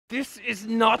This is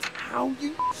not how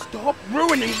you stop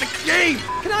ruining the game!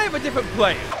 Can I have a different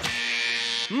player?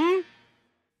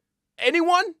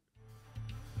 Anyone?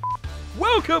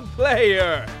 Welcome,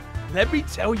 player! Let me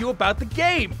tell you about the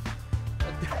game.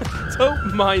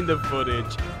 Don't mind the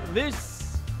footage.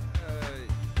 This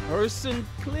person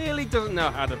clearly doesn't know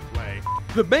how to play.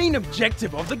 The main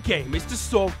objective of the game is to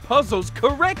solve puzzles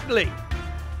correctly.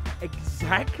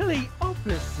 Exactly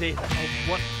opposite of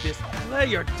what this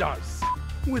player does.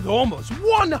 With almost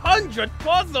 100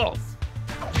 puzzles!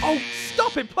 Oh,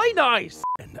 stop it, play nice!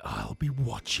 And I'll be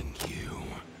watching you.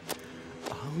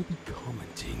 I'll be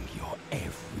commenting your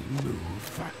every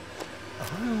move.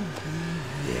 I'll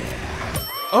be there.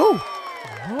 Oh!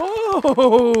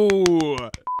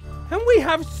 And we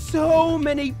have so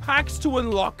many packs to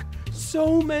unlock,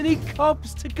 so many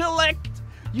cups to collect.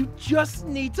 You just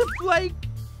need to play.